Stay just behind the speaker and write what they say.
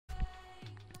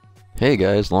Hey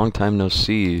guys, long time no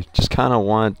see. Just kind of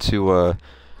want to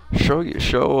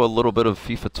show a little bit of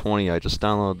FIFA 20. I just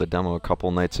downloaded the demo a couple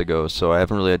nights ago, so I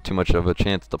haven't really had too much of a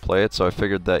chance to play it. So I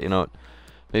figured that,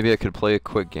 maybe I could play a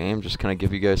quick game, just kind of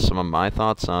give you guys some of my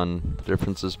thoughts on the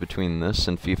differences between this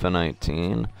and FIFA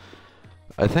 19.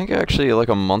 I think actually like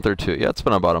a month or two. Yeah, it's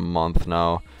been about a month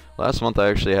now. Last month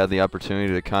I actually had the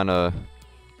opportunity to kind of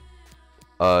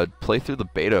play through the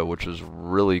beta, which was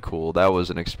really cool. That was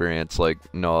an experience like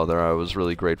no other. I was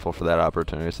really grateful for that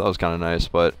opportunity, so that was kind of nice.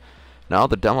 But now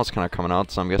the demo's kind of coming out,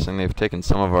 so I'm guessing they've taken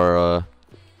some of our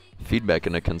feedback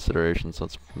into consideration, so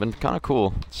it's been kind of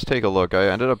cool. Let's take a look. I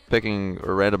ended up picking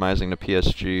or randomizing to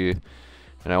PSG,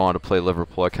 and I wanted to play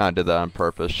Liverpool. I kind of did that on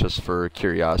purpose, just for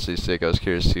curiosity's sake. I was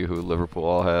curious to see who Liverpool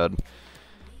all had.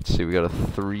 Let's see, we got a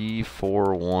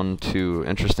 3-4-1-2.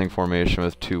 Interesting formation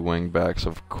with two wing backs.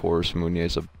 Of course,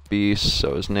 Meunier's a beast.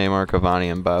 So is Neymar,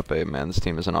 Cavani, and Mbappe. Man, this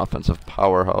team is an offensive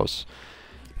powerhouse.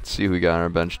 Let's see who we got on our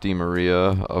bench. Di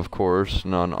Maria, of course,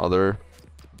 none other.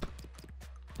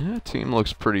 Yeah, team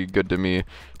looks pretty good to me.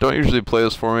 Don't usually play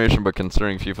this formation, but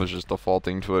considering FIFA's just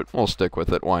defaulting to it, we'll stick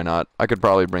with it. Why not? I could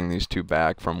probably bring these two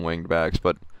back from winged backs,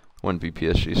 but wouldn't be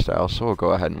PSG style, so we'll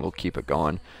go ahead and we'll keep it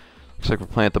going. Looks like we're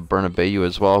playing at the Bernabeu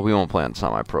as well. We won't play on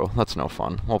semi-pro. That's no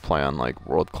fun. We'll play on like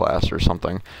world class or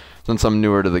something. Since I'm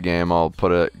newer to the game, I'll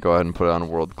go ahead and put it on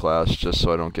world class just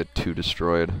so I don't get too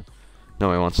destroyed.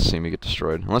 Nobody wants to see me get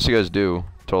destroyed. Unless you guys do.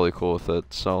 Totally cool with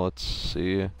it. So let's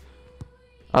see.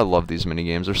 I love these mini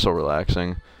games. They're so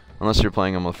relaxing. Unless you're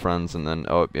playing them with friends and then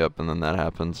and then that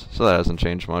happens. So that hasn't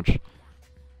changed much.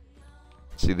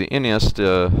 Let's see the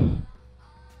Iniesta.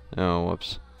 Oh,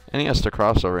 whoops. Iniesta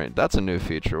crossover, that's a new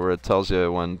feature where it tells you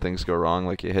when things go wrong,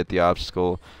 like you hit the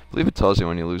obstacle. I believe it tells you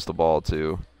when you lose the ball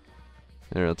too.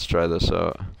 Here, let's try this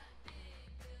out.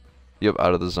 Yep,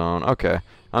 out of the zone. Okay,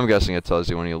 I'm guessing it tells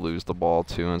you when you lose the ball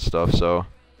too and stuff, so.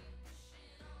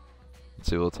 Let's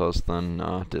see what it tells us then.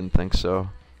 No, didn't think so.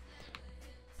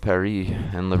 Paris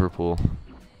and Liverpool.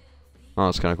 Oh,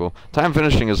 that's kind of cool. Time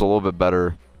finishing is a little bit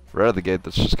better. Right out of the gate,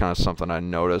 that's just kind of something I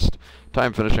noticed.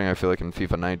 Time finishing, I feel like in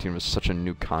FIFA 19 was such a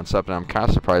new concept, and I'm kind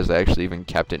of surprised they actually even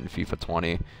kept it in FIFA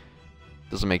 20.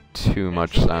 Doesn't make too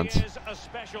much sense.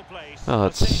 Oh,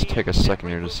 let's take a second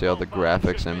here to see how the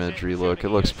graphics imagery look. It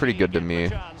looks pretty good to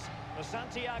me.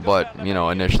 But,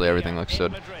 initially everything looks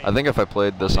good. I think if I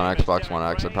played this on Xbox One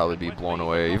X, I'd probably be blown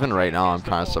away. Even right now, I'm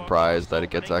kind of surprised that it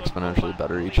gets exponentially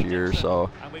better each year, so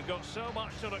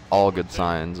all good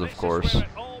signs, of course.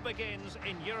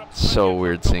 So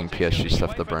weird seeing PSG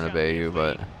stuff at the Bernabeu,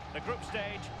 but the group stage,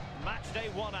 match day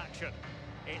 1 action.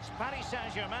 It's Paris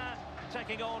Saint-Germain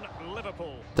taking on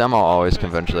Liverpool. Demo always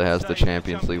conventionally has the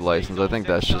Champions League license. I think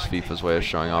that's just FIFA's way of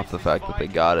showing off the fact that they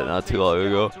got it not too long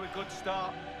ago.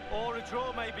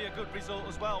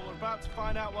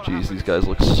 Jeez, these guys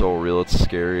look so real, it's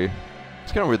scary.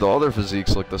 It's kind of weird though, all their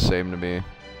physiques look the same to me.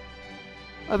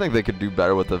 I think they could do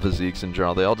better with the physiques in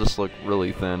general. They all just look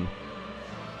really thin.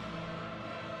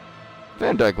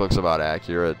 Van Dijk looks about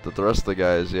accurate, but the rest of the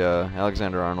guys, yeah.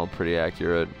 Alexander-Arnold pretty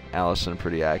accurate. Allison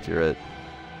pretty accurate.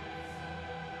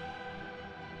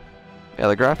 Yeah,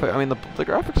 the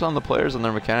graphics on the players and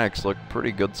their mechanics look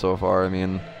pretty good so far. I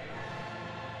mean,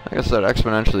 like I said,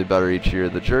 exponentially better each year.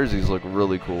 The jerseys look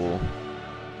really cool.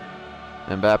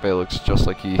 Mbappe looks just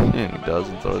like he does,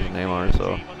 and so does Neymar.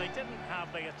 So. They didn't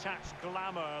have the attached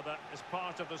glamour that is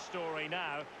part of the story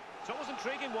now. It's always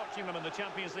intriguing watching them in the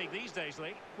Champions League these days,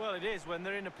 Lee. Well, it is when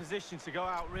they're in a position to go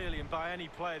out really and buy any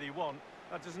player they want.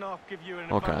 That does not give you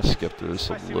an I'll kind of skip through this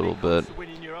a little bit.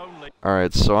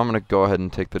 Alright, so I'm going to go ahead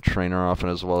and take the trainer off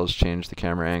and as well as change the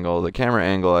camera angle. The camera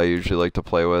angle I usually like to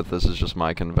play with, this is just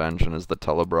my convention, is the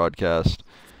telebroadcast.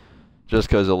 Just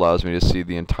because it allows me to see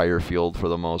the entire field for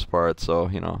the most part, so,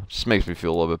 just makes me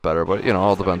feel a little bit better. But,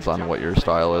 all depends on what your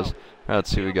style is. Let's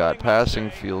see what we got.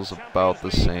 Passing feels about the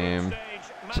same.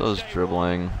 So is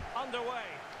dribbling.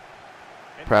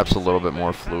 Perhaps a little bit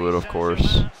more fluid, of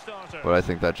course. But I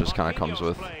think that just kind of comes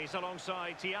with.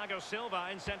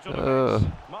 Oh,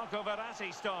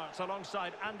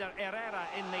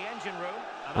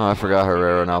 I forgot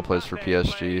Herrera now plays for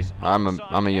PSG.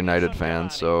 I'm a United fan,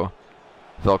 so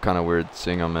felt kind of weird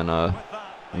seeing him in a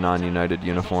non-United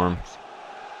uniform.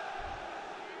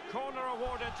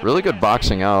 Really good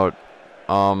boxing out.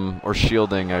 Or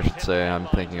shielding, I should say. I'm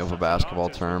thinking of a basketball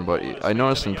term, but I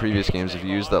noticed in previous games if you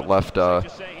use that left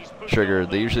trigger,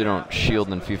 they usually don't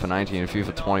shield in FIFA 19 and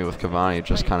FIFA 20 with Cavani. It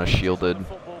just kind of shielded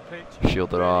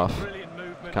off.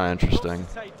 Kind of interesting.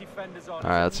 All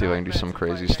right, let's see if I can do some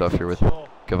crazy stuff here with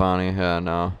Cavani. Yeah,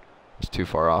 no, it's too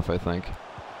far off, I think.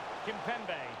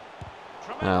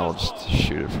 I'll just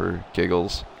shoot it for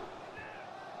giggles.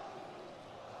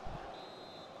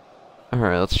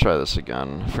 Alright, let's try this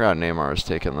again. I forgot Neymar is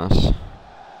taking this.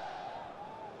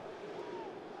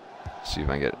 See if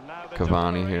I can get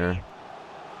Cavani here.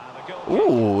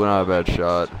 Ooh, not a bad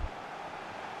shot.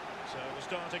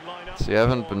 See, I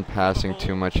haven't been passing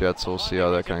too much yet, so we'll see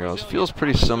how that kind of goes. Feels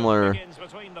pretty similar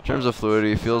in terms of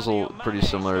fluidity. Feels pretty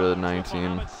similar to the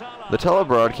 19. The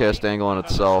telebroadcast angle in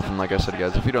itself, and like I said,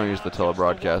 guys, if you don't use the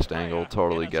telebroadcast angle,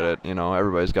 totally get it. You know,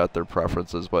 everybody's got their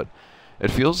preferences, but it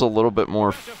feels a little bit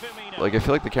more. Like I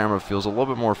feel like the camera feels a little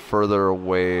bit more further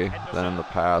away than in the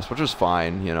past, which is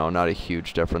fine. You know, not a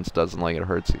huge difference. Doesn't like it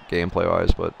hurts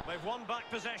gameplay-wise, but.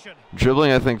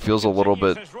 Dribbling, I think, feels a little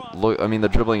bit. I mean, the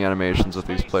dribbling animations with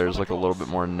these players look a little bit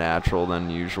more natural than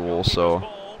usual, so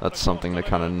that's something to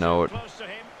kind of note.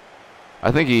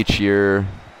 I think each year,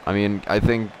 I mean, I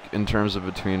think in terms of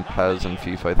between PES and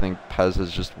FIFA, I think PES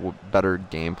has just better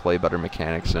gameplay, better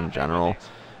mechanics in general,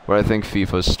 but I think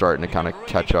FIFA is starting to kind of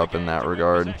catch up in that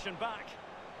regard.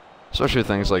 Especially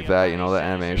things like that, you know, the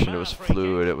animation, it was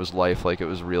fluid, it was lifelike, it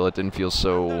was real, it didn't feel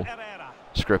so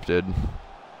scripted.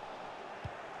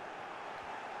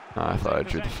 Oh, I thought I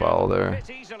drew the foul there.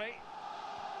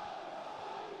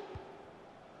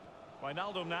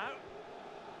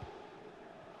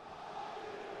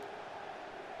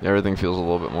 Everything feels a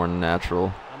little bit more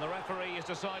natural. And the referee has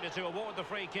decided to award the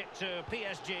free kick to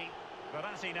PSG.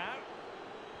 Verratti now.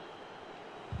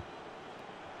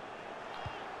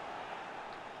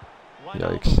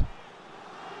 Yikes.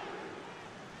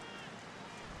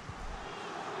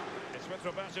 It's with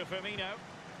Roberto Firmino.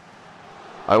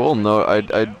 I will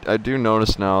note, I do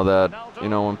notice now that, you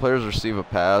know, when players receive a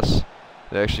pass,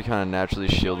 they actually kind of naturally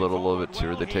shield it a little bit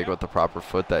too. They take it with the proper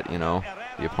foot that, you know,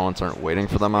 the opponents aren't waiting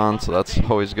for them on, so that's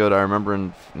always good. I remember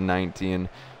in 19,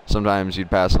 sometimes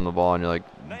you'd pass them the ball and you're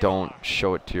like, don't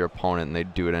show it to your opponent, and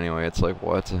they'd do it anyway. It's like,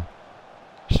 what?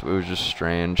 It was just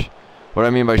strange. What I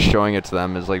mean by showing it to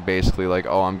them is like basically like,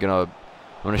 oh, I'm gonna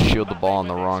shield the ball on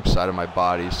the wrong side of my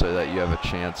body so that you have a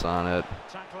chance on it.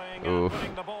 Oof.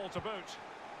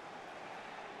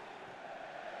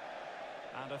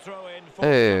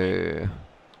 Hey.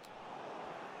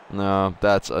 No,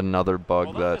 that's another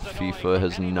bug that FIFA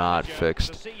has not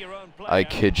fixed. I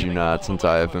kid you not, since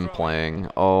I have been playing.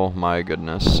 Oh my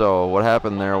goodness. So what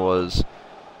happened there was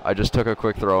I just took a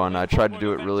quick throw and I tried to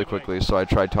do it really quickly, so I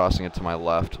tried tossing it to my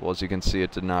left. Well, as you can see,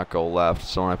 it did not go left.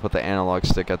 So when I put the analog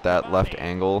stick at that left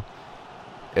angle,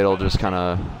 it'll just kind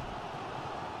of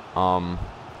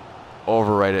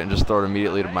overwrite it and just throw it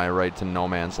immediately to my right to no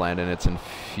man's land, and it's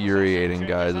infuriating,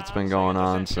 guys. It's been going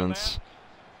on since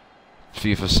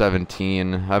FIFA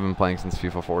 17. I've been playing since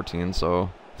FIFA 14,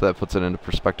 so if that puts it into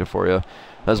perspective for you.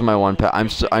 That's my one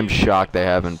pass. I'm shocked they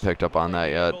haven't picked up on that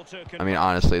yet. I mean,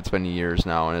 honestly, it's been years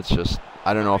now, and it's just,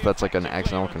 I don't know if that's like an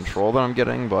accidental control that I'm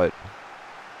getting, but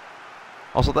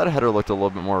also that header looked a little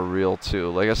bit more real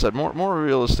too. Like I said, more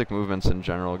realistic movements in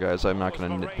general, guys. I'm not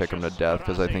going to nitpick them to death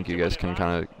because I think you guys can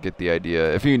kind of get the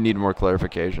idea. If you need more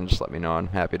clarification, just let me know. I'm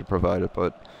happy to provide it,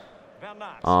 but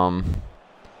yeah,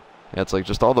 it's like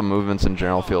just all the movements in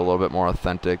general feel a little bit more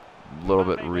authentic, a little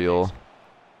bit real.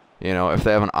 You know, if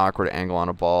they have an awkward angle on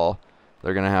a ball,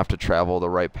 they're going to have to travel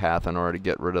the right path in order to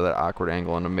get rid of that awkward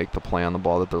angle and to make the play on the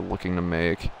ball that they're looking to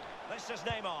make.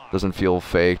 Doesn't feel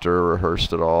faked or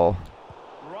rehearsed at all.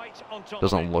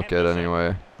 Doesn't look it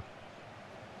anyway.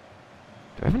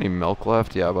 Do I have any milk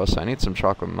left? Yeah, boss. I need some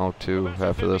chocolate milk too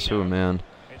after this. Ooh, man.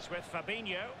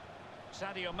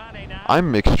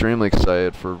 I'm extremely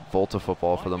excited for Volta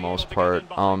Football for the most part.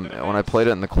 When I played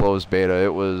it in the closed beta,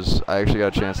 I actually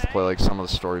got a chance to play like some of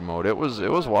the story mode. It was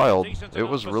wild. It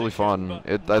was really fun.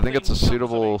 I think it's a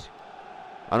suitable.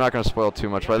 I'm not going to spoil too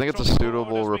much, but I think it's a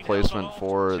suitable replacement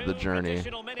for the Journey,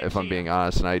 if I'm being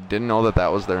honest. And I didn't know that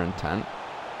that was their intent,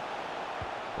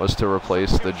 was to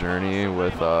replace the Journey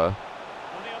with. Now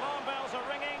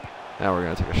we're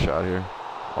going to take a shot here.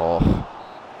 Oh.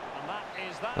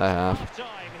 That half.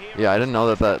 Yeah, I didn't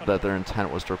know that their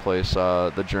intent was to replace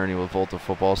the Journey with Volta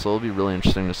Football, so it'll be really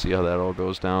interesting to see how that all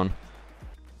goes down.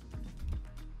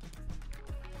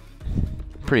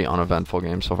 Pretty uneventful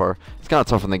game so far. It's kind of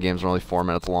tough when the game's only 4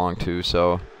 minutes long too,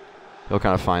 so you'll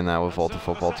kind of find that with Volta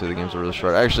Football too. The games are really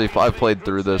short. Actually, I've played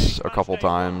through this a couple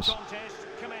times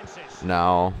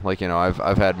now. Like, you know,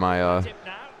 I've had my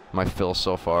my fill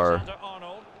so far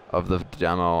of the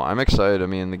demo. I'm excited. I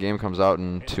mean, the game comes out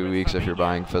in 2 weeks if you're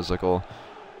buying physical,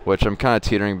 which I'm kind of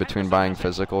teetering between buying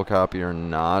physical copy or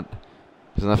not.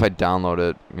 Because then if I download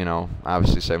it, you know,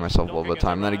 obviously save myself a little bit of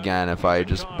time. And then again, if I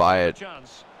just buy it,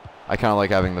 I kind of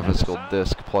like having the physical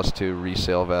disc plus 2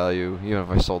 resale value. Even if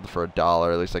I sold it for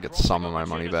 $1, at least I get some of my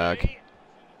money back.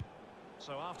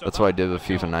 That's what I did with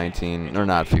FIFA 19, or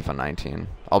not FIFA 19.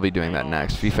 I'll be doing that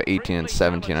next. FIFA 18 and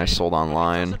 17 I sold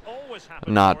online.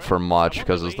 Not for much,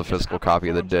 because it's the physical copy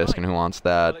of the disc, and who wants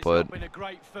that? But,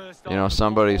 you know,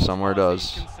 somebody somewhere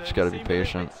does. Just got to be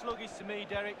patient.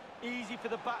 Easy for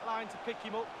the back line to pick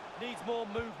him up. Needs more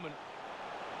movement.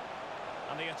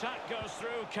 And the attack goes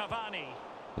through Cavani.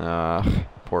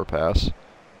 Poor pass.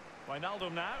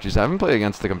 Jeez, I haven't played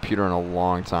against the computer in a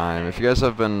long time. If you guys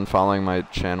have been following my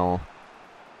channel,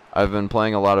 I've been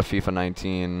playing a lot of FIFA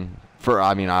 19.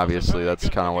 I mean, obviously, that's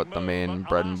kind of what the main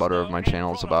bread and butter of my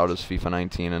channel is about, is FIFA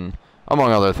 19, and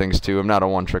among other things, too. I'm not a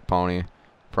one-trick pony,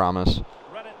 promise.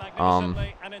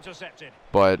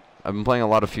 But I've been playing a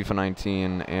lot of FIFA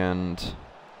 19, and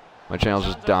my channel's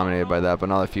just dominated by that. But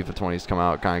now that FIFA 20's come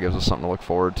out, it kind of gives us something to look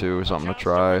forward to, something to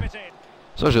try.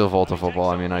 Especially with Volta Football.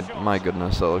 I mean, my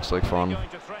goodness, that looks like fun.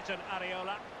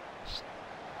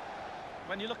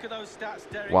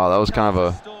 Wow, that was kind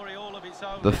of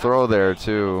the throw there,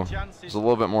 too. Was a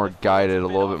little bit more guided, a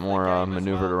little bit more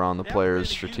maneuvered around the players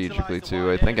strategically, too.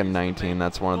 I think in 19,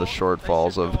 that's one of the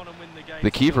shortfalls of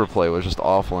the keeper play was just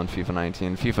awful in FIFA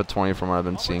 19. FIFA 20, from what I've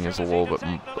been seeing, is a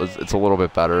little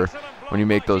bit better. When you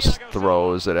make those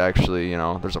throws, it actually, you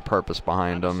know, there's a purpose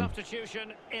behind them.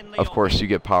 Of course, you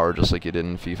get power just like you did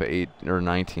in FIFA 8 or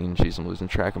 19. Jeez, I'm losing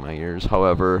track of my years.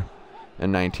 However,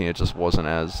 in 19, it just wasn't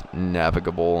as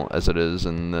navigable as it is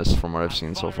in this, from what I've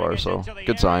seen so far. So,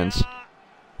 good signs.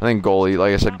 I think goalie,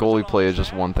 like I said, goalie play is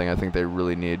just one thing I think they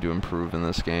really need to improve in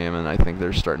this game, and I think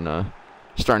they're starting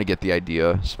to get the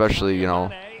idea, especially, you know,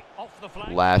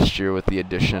 last year with the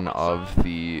addition of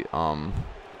the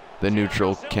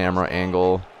neutral camera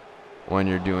angle when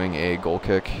you're doing a goal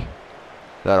kick.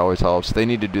 That always helps. They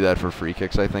need to do that for free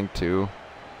kicks, I think, too,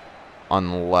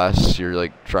 unless you're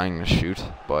like trying to shoot.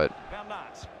 But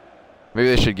maybe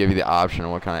they should give you the option of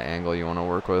what kind of angle you want to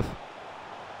work with.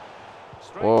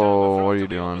 Whoa, what are you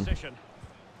doing?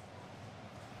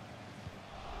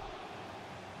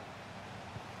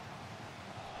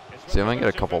 See if I can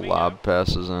get a couple lob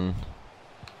passes in.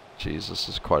 Jeez, this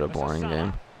is quite a boring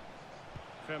game.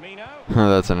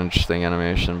 That's an interesting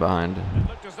animation behind.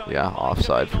 Yeah,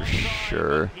 offside for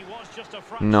sure.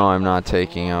 No, I'm not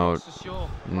taking out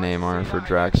Neymar for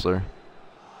Draxler.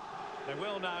 They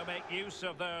will now make use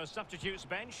of their substitutes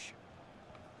bench.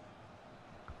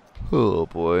 Oh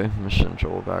boy, mission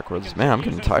Joel backwards. Man, I'm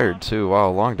getting tired too.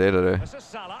 Wow, long day today.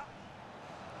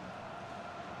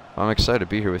 I'm excited to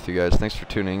be here with you guys. Thanks for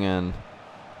tuning in.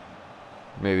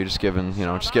 Maybe just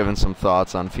giving some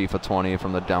thoughts on FIFA 20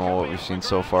 from the demo, what we've seen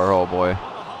so far. Oh boy.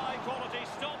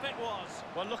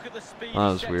 That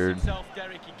was weird.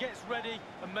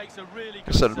 Like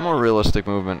I said, more realistic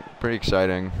movement. Pretty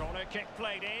exciting.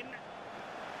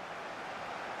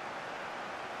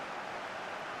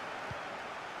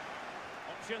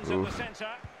 Oof.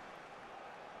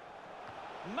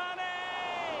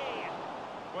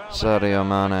 Sadio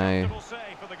Mane.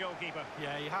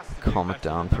 Calm it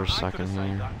down for a second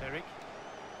here.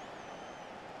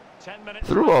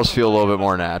 Through balls feel a little bit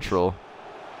more natural. It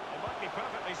might be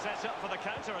perfectly set up for the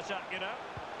counter-attack, you know.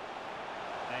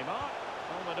 Neymar.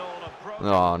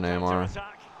 Oh, Neymar.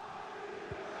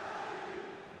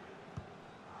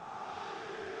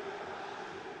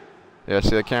 Yeah,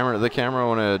 see the camera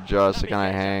when it adjusts, it kind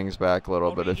of hangs back a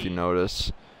little bit if you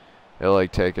notice. It'll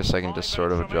like take a second to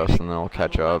sort of adjust and then it'll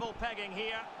catch up.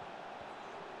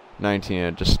 19,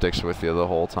 it just sticks with you the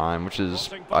whole time, which is,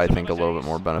 I think, a little bit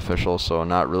more beneficial. So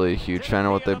not really a huge fan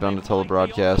of what they've done to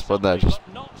telebroadcast, but that's just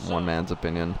one man's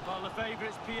opinion.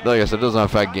 Like I said, it doesn't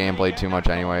affect gameplay too much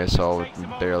anyway, so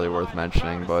barely worth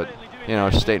mentioning, but, you know,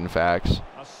 stating facts.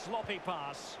 A sloppy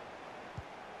pass.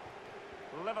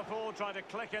 Liverpool trying to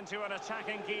click into an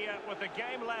attacking gear with the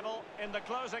game level in the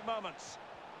closing moments.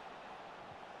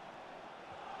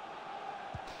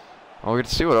 Well, we get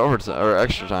to see what overtime or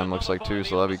extra time looks like too,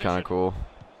 so that'd be kind of cool.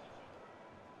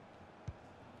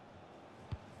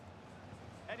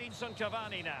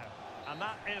 Cavani now, and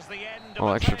that is the end Oh,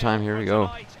 extra time, here we go.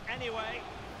 Anyway.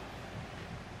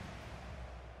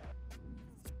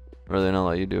 Or are they not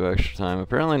let you do extra time?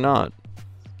 Apparently not.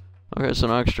 Okay, so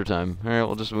no extra time. Alright,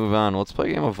 we'll just move on. Let's play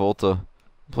a game of Volta.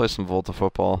 Play some Volta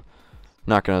football.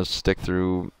 Not gonna stick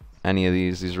through any of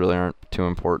these. These really aren't too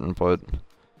important, but...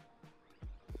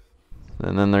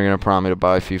 And then they're going to prompt me to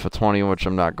buy FIFA 20, which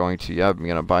I'm not going to yet. I'm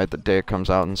going to buy it the day it comes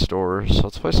out in stores. So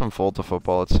let's play some Volta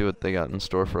football. Let's see what they got in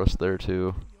store for us there,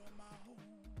 too.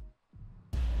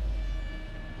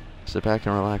 Sit back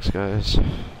and relax, guys.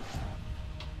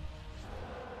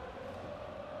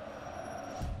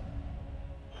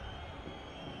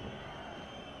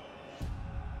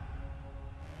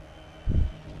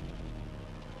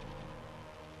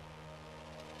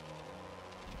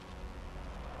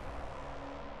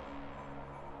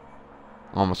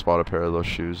 Almost bought a pair of those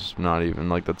shoes. Not even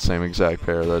like that same exact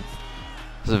pair. That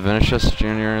is it. Vinicius Jr.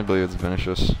 I believe it's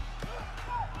Vinicius.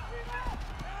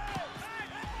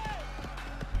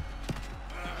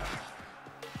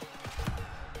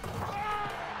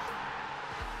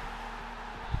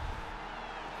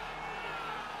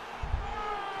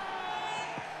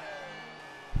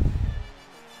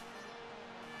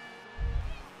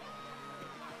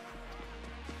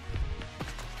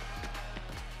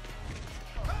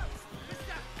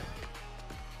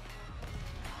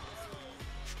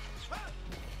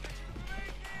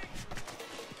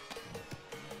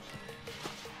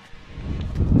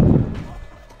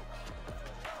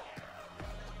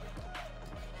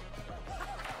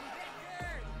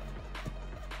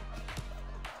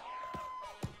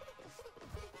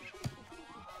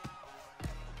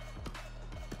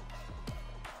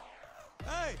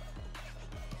 Hey!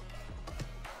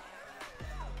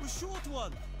 The short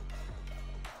one.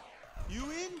 You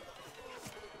in?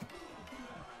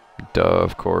 Duh,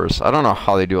 of course. I don't know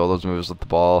how they do all those moves with the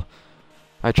ball.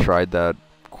 I tried that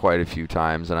quite a few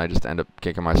times, and I just end up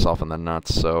kicking myself in the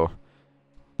nuts, so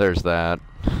there's that.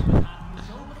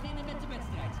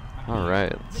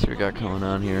 Alright, let's see what we got going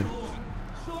on here.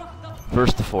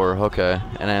 First to 4, okay,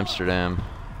 in Amsterdam.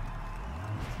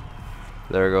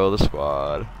 There go the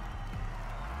squad.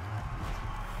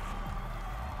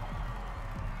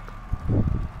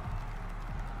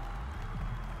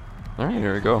 Alright,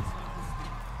 here we go.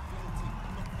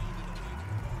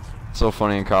 So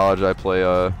funny, in college I play,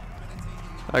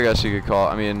 I guess you could call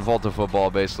it, I mean, Volta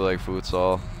football, basically like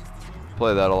futsal.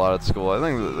 Play that a lot at school. I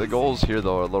think the goals here,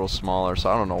 though, are a little smaller, so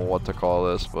I don't know what to call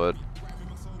this, but...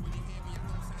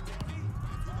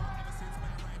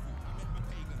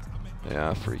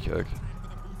 yeah, free kick.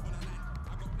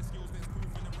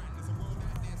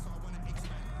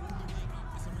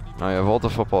 Oh yeah, Volta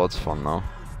football, it's fun, though.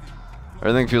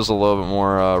 Everything feels a little bit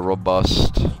more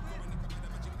robust, a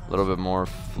little bit more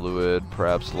fluid,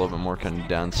 perhaps a little bit more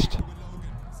condensed.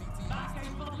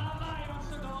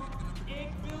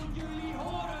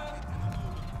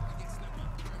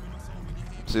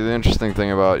 See, the interesting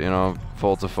thing about, you know,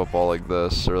 Volta football like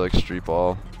this, or like street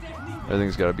ball,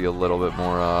 everything's got to be a little bit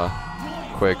more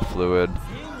quick, fluid.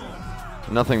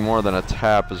 Nothing more than a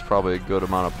tap is probably a good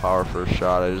amount of power for a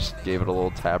shot. I just gave it a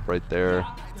little tap right there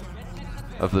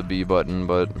of the B button,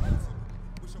 but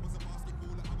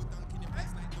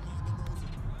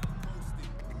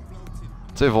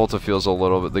I'd say Volta feels a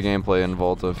little bit, the gameplay in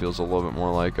Volta feels a little bit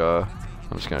more like, I'm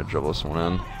just going to dribble this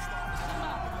one in.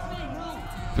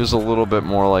 Feels a little bit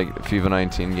more like FIFA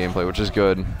 19 gameplay, which is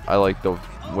good. I like the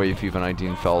way FIFA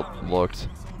 19 looked.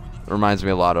 It reminds me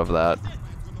a lot of that.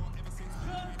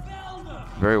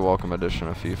 Very welcome addition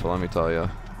of FIFA, let me tell you.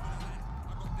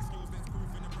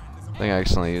 I think I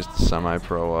accidentally used the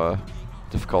semi-pro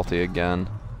difficulty again.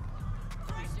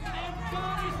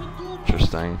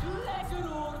 Interesting.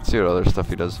 Let's see what other stuff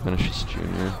he does. Vinicius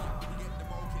Jr.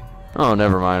 Oh,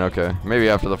 never mind. Okay, maybe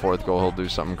after the 4th goal he'll do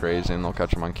something crazy and they'll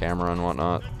catch him on camera and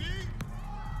whatnot.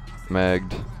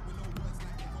 Megged.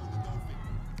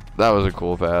 That was a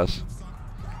cool pass.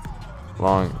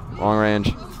 Long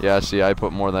range. Yeah, see, I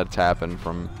put more of that tap in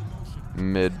from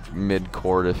mid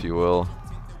court, if you will.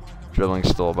 Dribbling's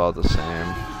still about the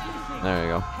same. There you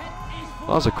go. Well,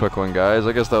 that was a quick one, guys.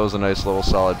 I guess that was a nice little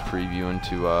solid preview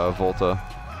into Volta.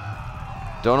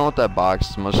 Don't know what that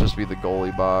box must just be the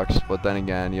goalie box, but then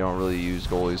again, you don't really use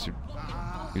goalies who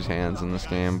use hands in this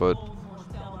game, but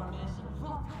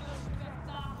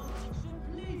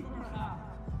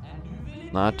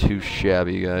not too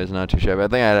shabby, guys. Not too shabby. I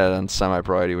think I had it on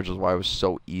semi-pro ID, which is why it was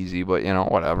so easy, but you know,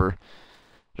 whatever.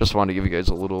 Just wanted to give you guys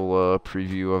a little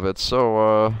preview of it.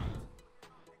 So,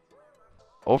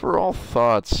 overall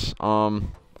thoughts.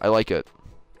 I like it.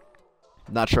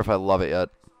 Not sure if I love it yet.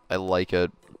 I like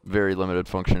it. Very limited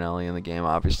functionality in the game,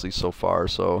 obviously, so far.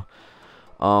 So,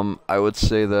 I would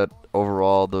say that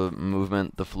overall, the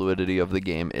movement, the fluidity of the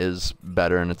game is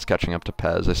better, and it's catching up to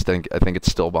PES. I think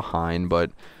it's still behind,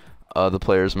 but the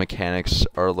players' mechanics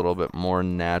are a little bit more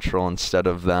natural. Instead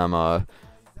of them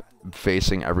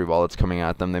facing every ball that's coming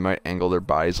at them, they might angle their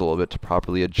bodies a little bit to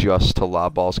properly adjust to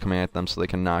lob balls coming at them so they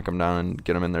can knock them down and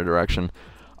get them in their direction.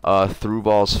 Through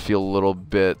balls feel a little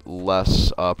bit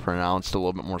less pronounced, a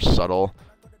little bit more subtle.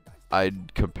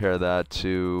 I'd compare that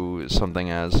to something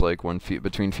as like when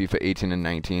between FIFA 18 and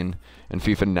 19. In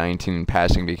FIFA 19,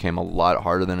 passing became a lot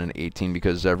harder than in 18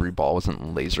 because every ball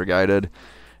wasn't laser guided.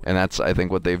 And that's, I think,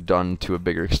 what they've done to a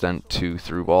bigger extent to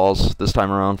through balls this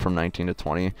time around from 19 to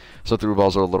 20. So through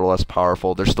balls are a little less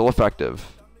powerful. They're still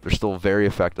effective. They're still very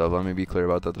effective. Let me be clear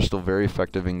about that. They're still very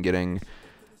effective in getting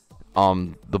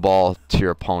the ball to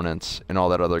your opponents and all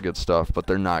that other good stuff, but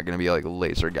they're not going to be like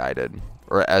laser guided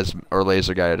or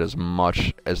laser guided as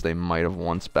much as they might have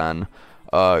once been.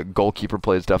 Goalkeeper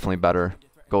play is definitely better.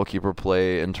 Goalkeeper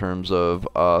play in terms of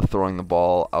throwing the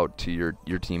ball out to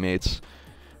your teammates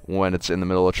when it's in the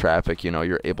middle of traffic, you know,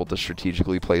 you're able to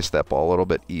strategically place that ball a little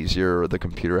bit easier, or the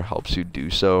computer helps you do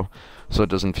so it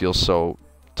doesn't feel so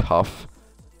tough.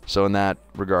 So in that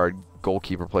regard,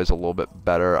 goalkeeper plays a little bit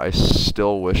better. I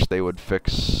still wish they would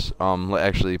fix,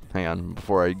 actually, hang on,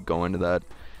 before I go into that,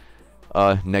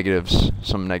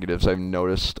 some negatives I've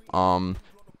noticed.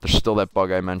 There's still that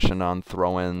bug I mentioned on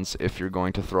throw-ins. If you're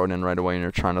going to throw it in right away and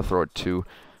you're trying to throw it to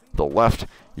the left,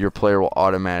 your player will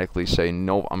automatically say,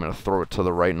 nope, I'm going to throw it to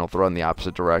the right, and it'll throw it in the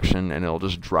opposite direction, and it'll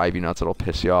just drive you nuts. It'll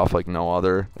piss you off like no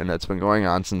other, and that's been going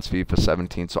on since FIFA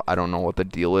 17, so I don't know what the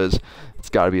deal is. It's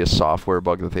got to be a software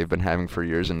bug that they've been having for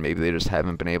years, and maybe they just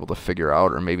haven't been able to figure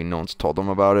out, or maybe no one's told them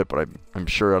about it, but I'm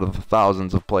sure out of the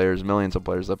thousands of players, millions of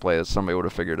players that play this, somebody would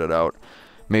have figured it out.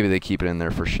 Maybe they keep it in there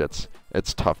for shits.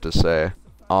 It's tough to say.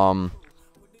 I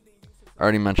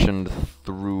already mentioned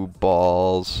through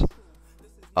balls.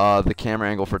 The camera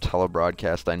angle for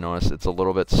telebroadcast, I noticed it's a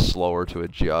little bit slower to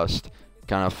adjust.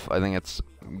 I think it's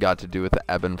got to do with the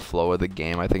ebb and flow of the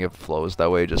game. I think it flows that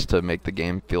way just to make the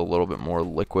game feel a little bit more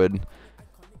liquid.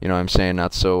 You know what I'm saying?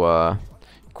 Not so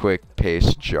quick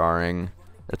pace, jarring,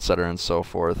 etc. and so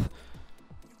forth.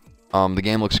 The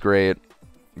game looks great.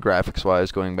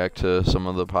 Graphics-wise, going back to some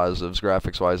of the positives,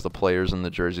 graphics-wise, the players and the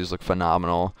jerseys look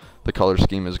phenomenal. The color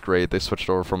scheme is great. They switched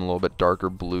over from a little bit darker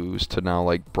blues to now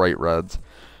like bright reds,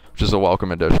 which is a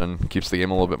welcome addition. Keeps the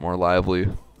game a little bit more lively.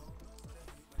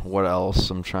 What else?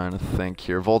 I'm trying to think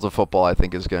here. Volta Football, I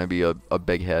think, is going to be a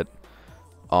big hit.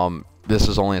 This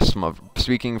is only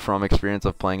speaking from experience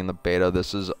of playing in the beta,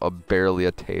 this is barely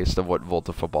a taste of what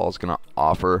Volta Football is going to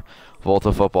offer.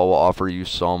 Volta Football will offer you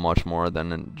so much more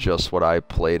than just what I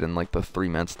played in like the 3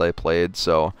 minutes that I played,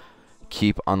 so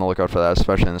keep on the lookout for that,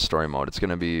 especially in the story mode. It's going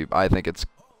to be, I think it's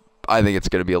going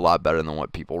to be a lot better than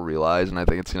what people realize, and I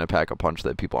think it's going to pack a punch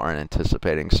that people aren't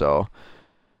anticipating, so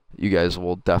you guys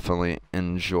will definitely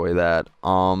enjoy that.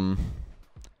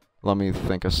 Let me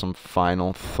think of some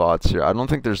final thoughts here. I don't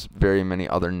think there's very many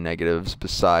other negatives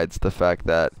besides the fact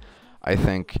that I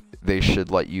think they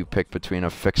should let you pick between a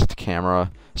fixed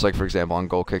camera. So like for example on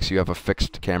goal kicks you have a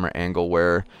fixed camera angle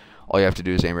where all you have to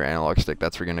do is aim your analog stick.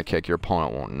 That's where you're going to kick. Your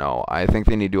opponent won't know. I think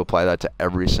they need to apply that to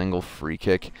every single free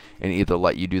kick and either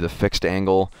let you do the fixed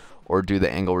angle or do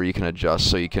the angle where you can adjust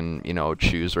so you can, you know,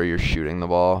 choose where you're shooting the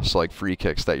ball. So like free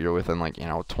kicks that you're within like, you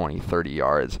know, 20, 30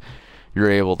 yards. You're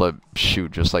able to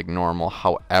shoot just like normal.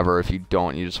 However, if you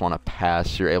don't, you just want to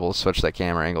pass, you're able to switch that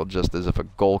camera angle just as if a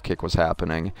goal kick was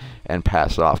happening and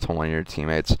pass it off to one of your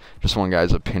teammates. Just one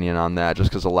guy's opinion on that, just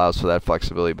because it allows for that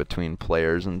flexibility between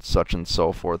players and such and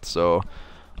so forth. So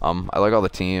I like all the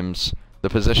teams. The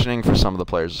positioning for some of the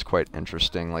players is quite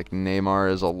interesting. Like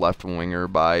Neymar is a left winger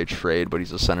by trade, but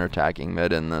he's a center attacking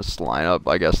mid in this lineup.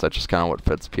 I guess that's just kind of what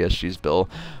fits PSG's bill.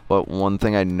 But one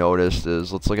thing I noticed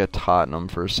is, let's look at Tottenham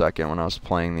for a second when I was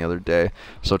playing the other day.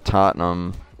 So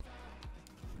Tottenham,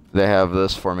 they have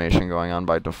this formation going on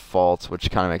by default,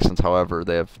 which kind of makes sense. However,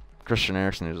 they have Christian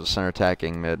Eriksen, who's a center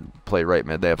attacking mid, play right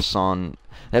mid. They have Son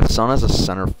as a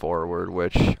center forward,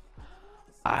 which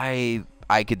I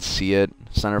could see it.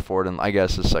 Center forward, and I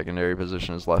guess his secondary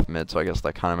position is left mid, so I guess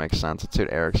that kind of makes sense. Let's see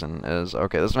what Eriksen is.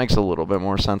 Okay, this makes a little bit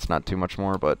more sense, not too much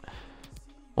more, but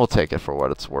we'll take it for what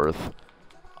it's worth.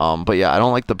 But yeah, I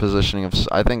don't like the positioning of.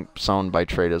 I think Son by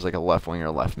trade is like a left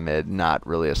winger, left mid, not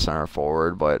really a center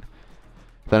forward. But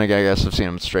then again, I guess I've seen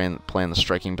him play in the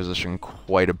striking position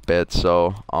quite a bit.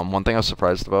 So one thing I was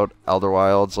surprised about,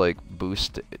 Alderweireld's like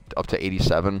boost up to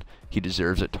 87. He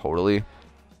deserves it totally.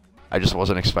 I just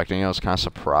wasn't expecting it. I was kind of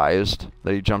surprised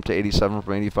that he jumped to 87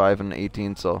 from 85 and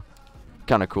 18, so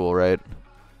kind of cool, right?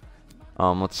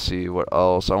 Let's see what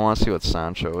else. I want to see what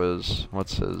Sancho is.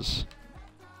 What's his?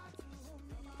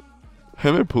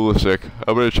 Him and Pulisic.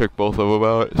 I'm going to check both of them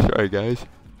out. Sorry, guys.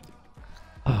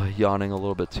 Yawning a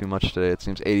little bit too much today. It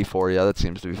seems 84. Yeah, that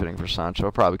seems to be fitting for Sancho.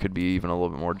 Probably could be even a little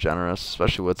bit more generous,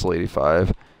 especially with Witzel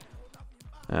 85.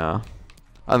 Yeah.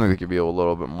 I think they could be a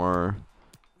little bit more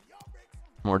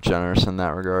generous in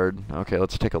that regard. Okay,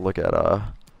 let's take a look at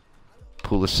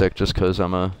Pulisic, just because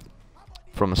I'm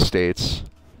from the States,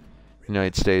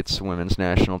 United States women's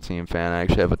national team fan. I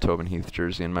actually have a Tobin Heath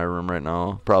jersey in my room right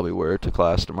now. Probably wear it to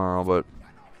class tomorrow, but.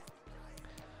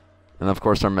 And of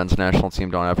course, our men's national team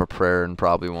don't have a prayer and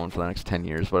probably won't for the next 10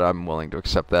 years, but I'm willing to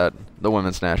accept that. The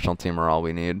women's national team are all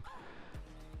we need.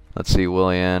 Let's see,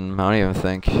 Willian. I don't even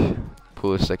think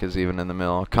Pulisic is even in the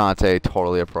middle. Conte,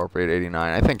 totally appropriate,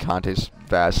 89. I think Conte's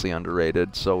vastly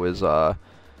underrated. So is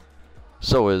Bobby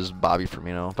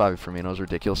Firmino. Bobby Firmino's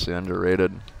ridiculously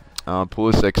underrated.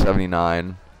 Pulisic,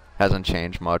 79. Hasn't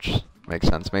changed much. Makes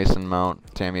sense. Mason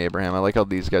Mount, Tammy Abraham. I like how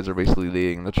these guys are basically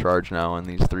leading the charge now, and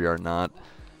these three are not.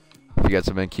 If you guys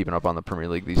have been keeping up on the Premier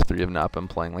League, these three have not been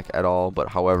playing like at all. But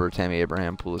however, Tammy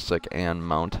Abraham, Pulisic, and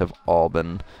Mount have all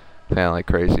been playing like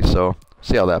crazy. So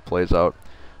see how that plays out.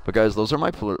 But guys, those are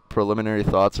my preliminary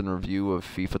thoughts and review of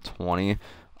FIFA 20.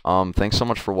 Thanks so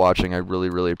much for watching. I really,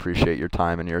 really appreciate your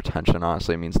time and your attention.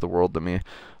 Honestly, it means the world to me.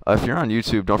 If you're on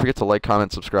YouTube, don't forget to like,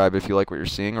 comment, subscribe if you like what you're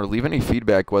seeing, or leave any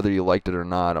feedback whether you liked it or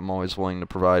not. I'm always willing to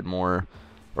provide more,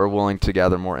 or willing to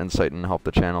gather more insight and help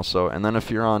the channel. So, and then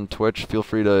if you're on Twitch, feel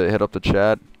free to hit up the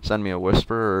chat, send me a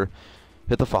whisper, or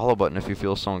hit the follow button if you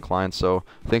feel so inclined. So,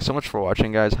 thanks so much for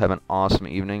watching, guys. Have an awesome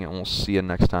evening, and we'll see you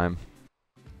next time.